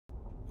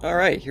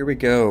Alright, here we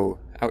go.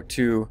 Out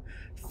to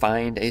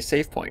find a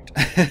save point.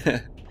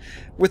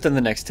 Within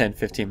the next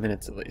 10-15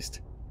 minutes at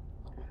least.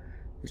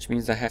 Which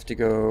means I have to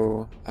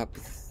go up...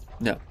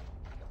 no.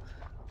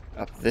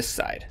 Up this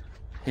side.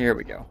 Here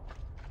we go.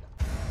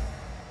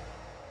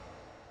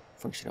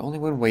 Function only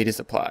when weight is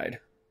applied.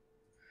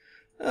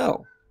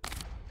 Oh.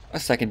 A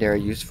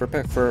secondary use for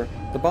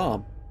the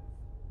bomb.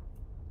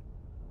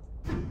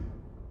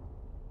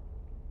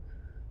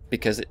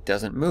 Because it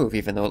doesn't move,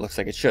 even though it looks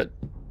like it should.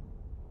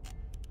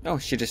 Oh,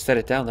 she just set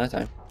it down that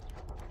time.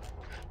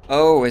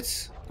 Oh,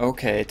 it's...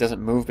 okay, it doesn't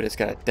move, but it's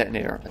got a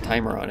detonator, a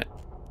timer on it.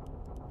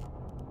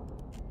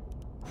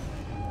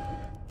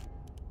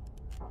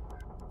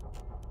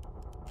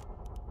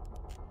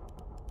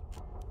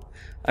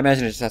 I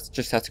imagine it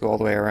just has to go all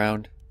the way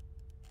around.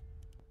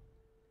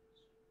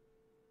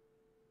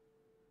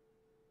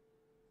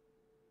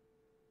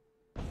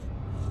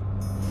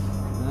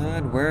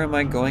 And where am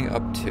I going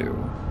up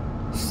to?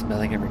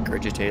 Smelling and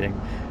regurgitating.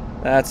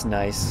 That's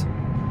nice.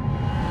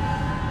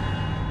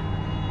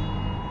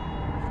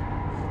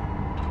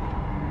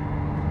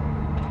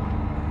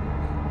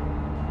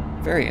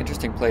 Very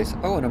interesting place.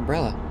 Oh, an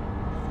umbrella.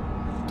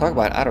 Talk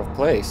about out of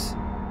place.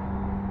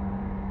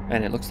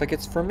 And it looks like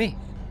it's for me.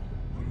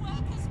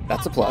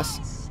 That's a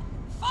plus.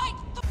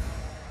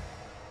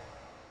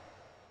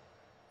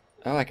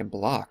 Oh, I can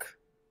block.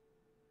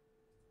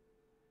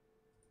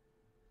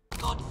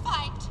 Good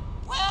fight.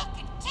 Work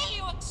until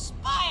you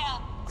expire.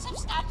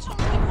 Substantial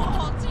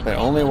rewards. But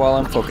only while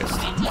I'm focused.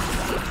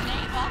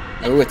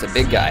 Oh, it's a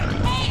big guy.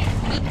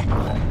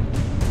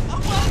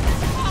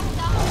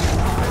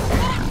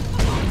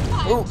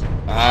 Oh,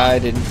 I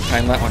didn't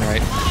time that one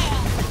right.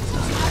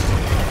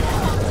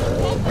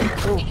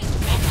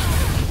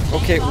 Oh.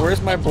 Okay,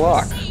 where's my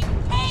block?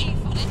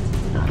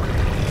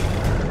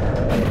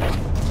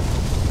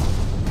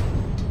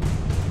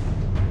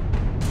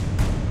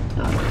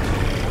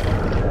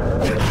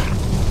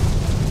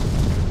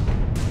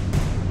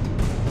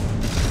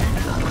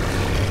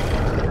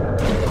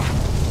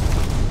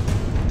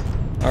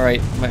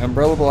 Alright, my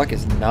umbrella block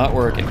is not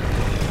working.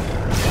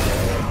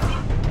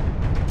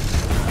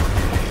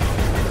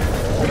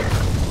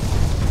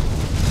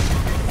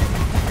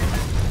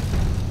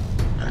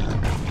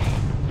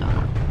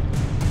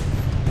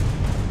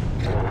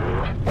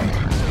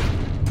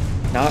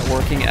 Not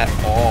working at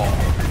all.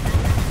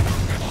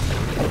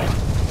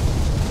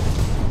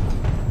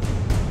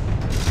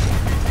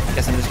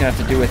 Guess I'm just gonna have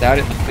to do without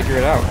it and figure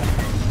it out.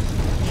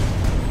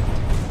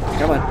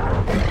 Come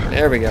on.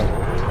 There we go.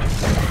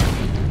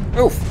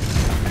 Oof!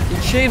 He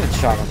chain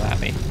shot him at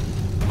me.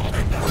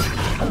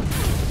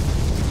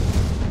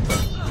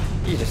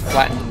 He just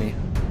flattened me.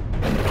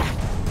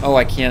 Oh,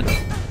 I can't.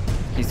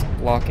 He's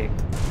blocking.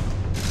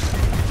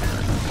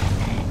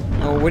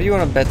 Oh, what do you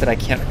want to bet that I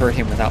can't hurt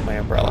him without my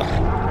umbrella?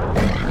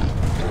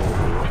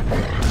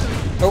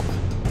 Oh,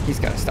 he's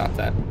got to stop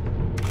that.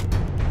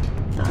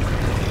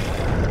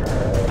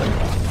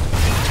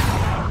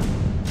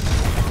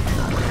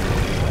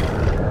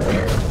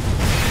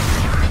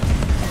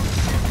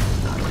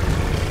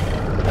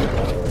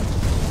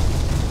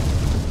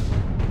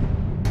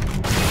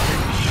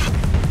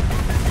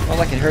 Well,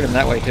 I can hurt him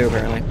that way too,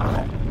 apparently.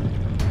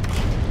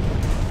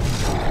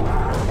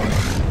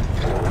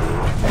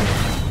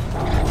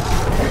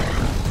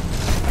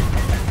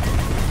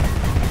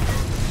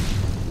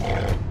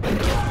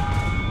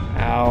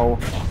 Ow.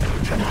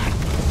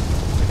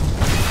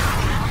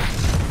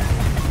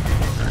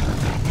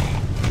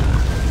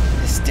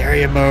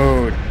 Hysteria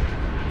mode.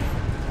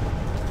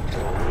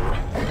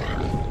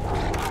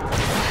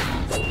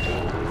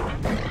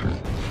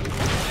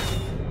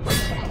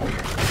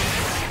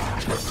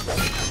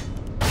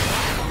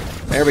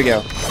 There we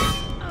go.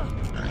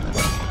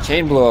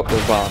 Chain blow up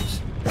those bombs.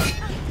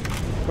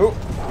 Oh.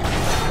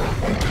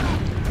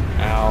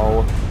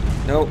 Ow.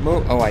 No,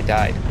 move. Oh, I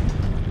died.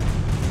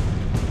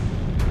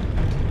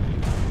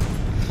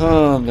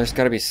 There's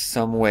got to be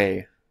some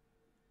way.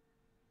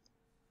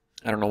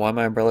 I don't know why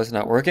my umbrella's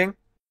not working,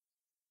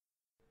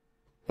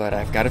 but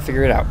I've got to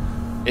figure it out.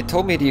 It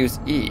told me to use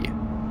E,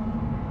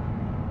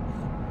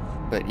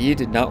 but E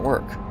did not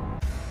work.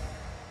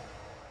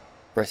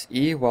 Press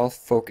E while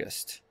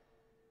focused.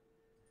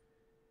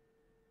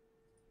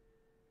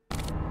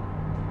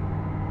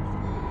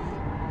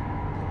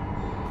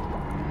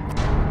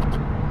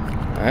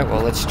 Alright,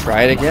 well, let's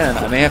try it again.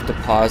 I may have to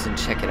pause and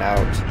check it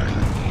out.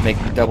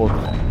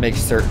 Make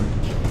certain.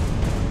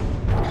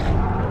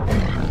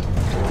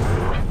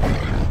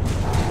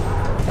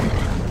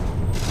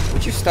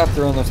 Would you stop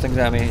throwing those things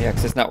at me? Yeah,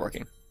 because it's not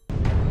working.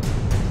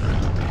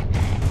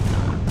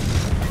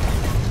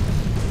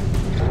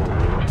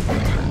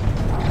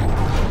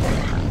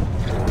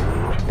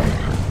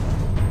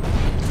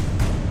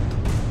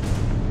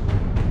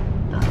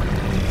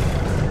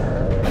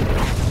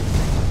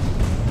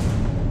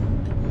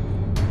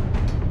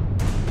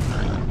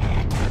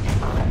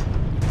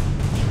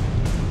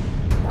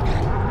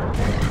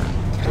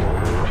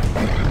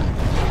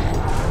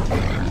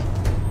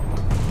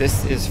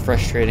 This is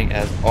frustrating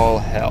as all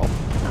hell.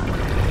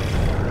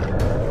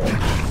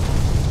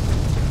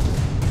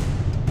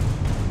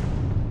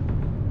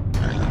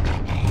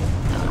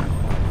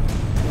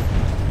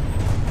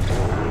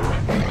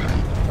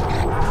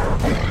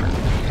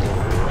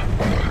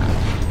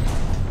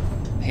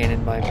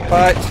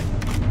 But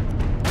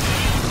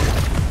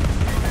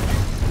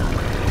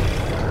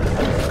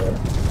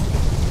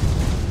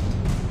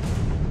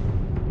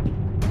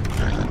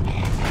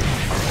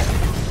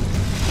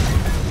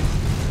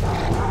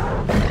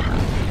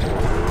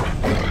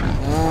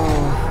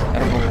oh, I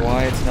don't know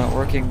why it's not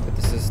working, but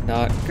this is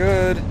not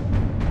good.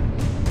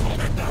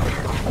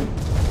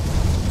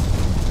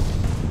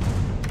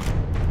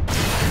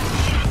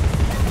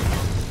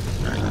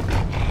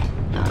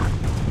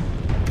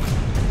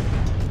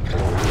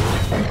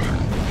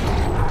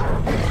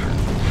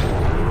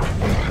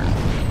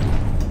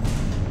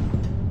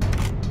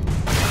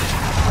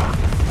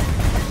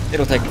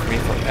 It'll take me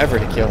forever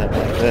to kill him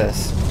like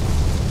this.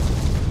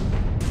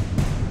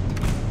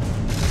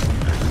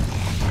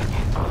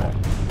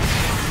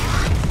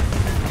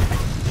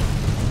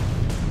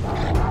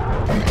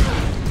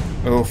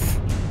 Oof.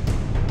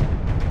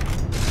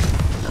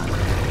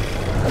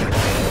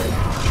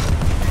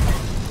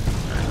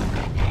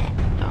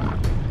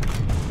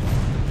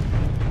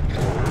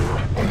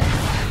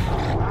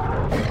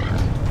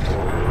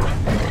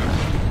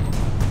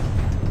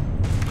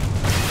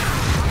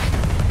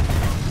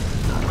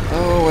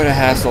 Oh, what a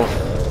hassle.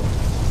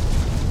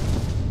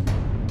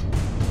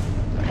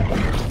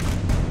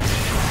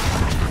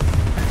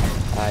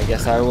 I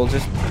guess I will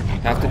just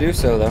have to do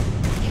so, though.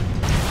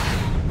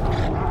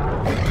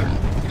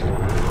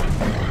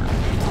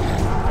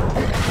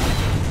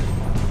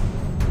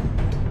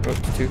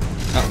 Oops, two.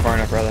 Not far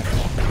enough, rather.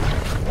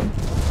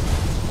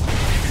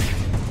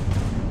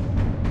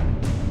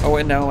 Oh,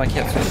 and now I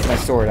can't switch to my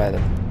sword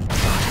either.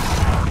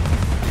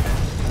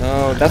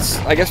 Oh, that's,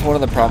 I guess, one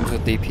of the problems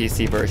with the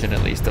PC version,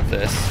 at least, of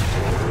this.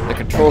 The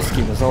control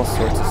scheme is all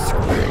sorts of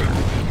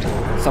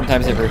screwed.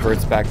 Sometimes it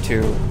reverts back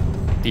to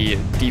the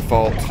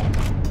default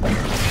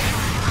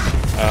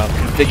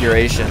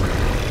configuration.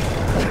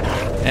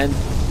 And,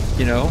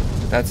 you know,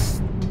 that's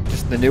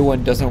just the new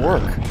one doesn't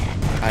work.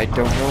 I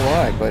don't know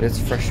why, but it's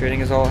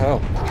frustrating as all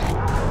hell.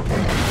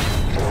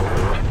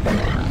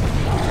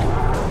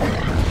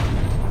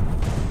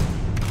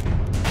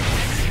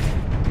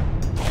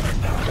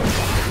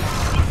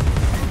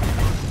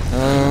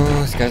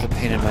 Oh, this guy's a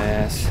pain in my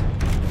ass.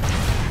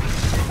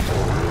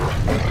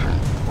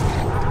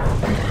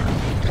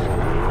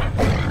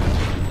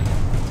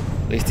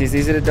 At least he's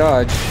easy to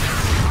dodge.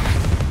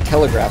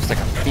 Telegraphs like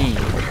a fiend.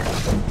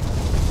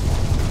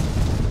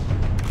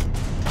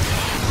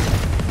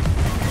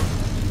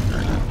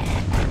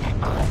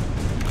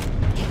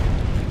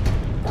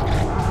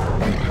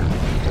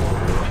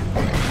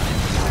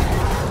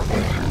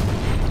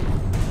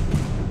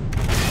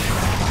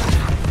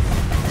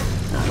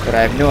 But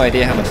I have no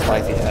idea how much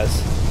life he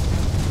has.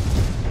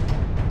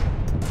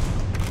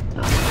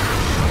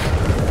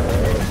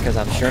 Because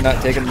I'm sure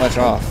not taking much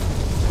off.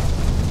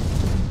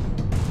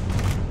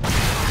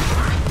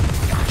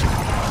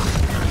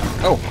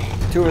 Oh,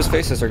 two of his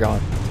faces are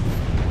gone.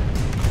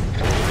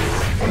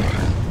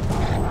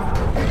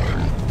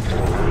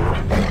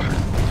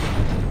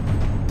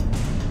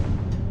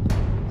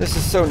 This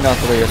is so not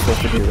the way you're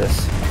supposed to do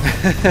this.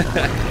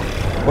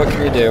 What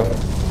can you do?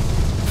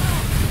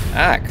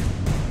 Ack.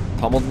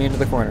 Pummeled me into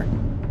the corner.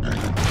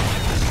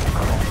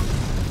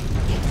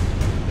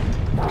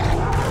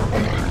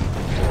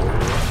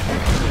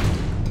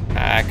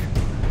 Ack.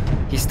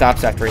 He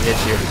stops after he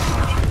hits you.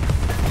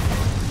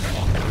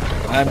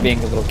 I'm being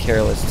a little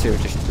careless too,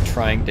 just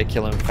trying to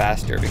kill him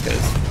faster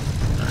because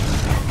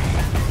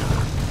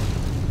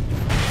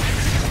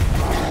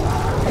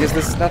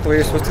this is not the way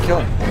you're supposed to kill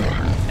him.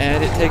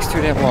 And it takes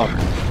too damn long.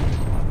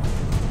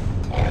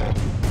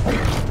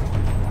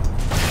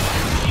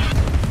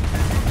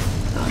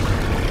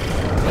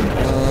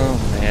 Oh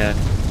man.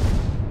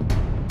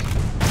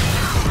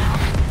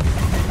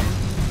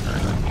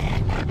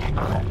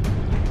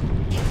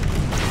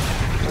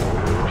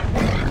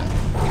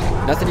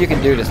 Nothing you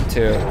can do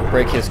to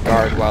break his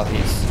guard while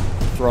he's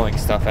throwing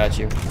stuff at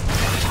you.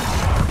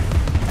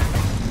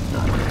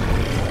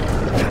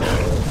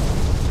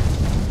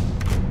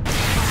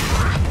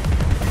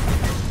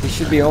 He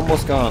should be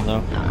almost gone,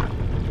 though.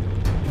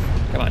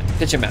 Come on,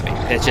 pitch him at me.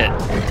 Pitch it.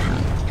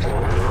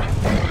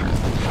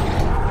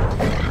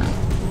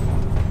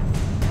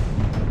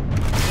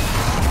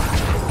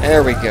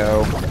 There we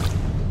go.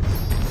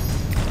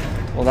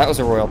 Well, that was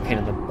a royal pain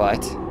in the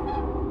butt.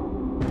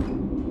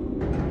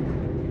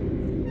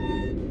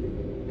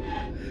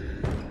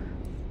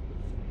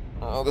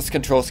 Oh, this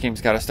control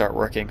scheme's got to start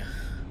working.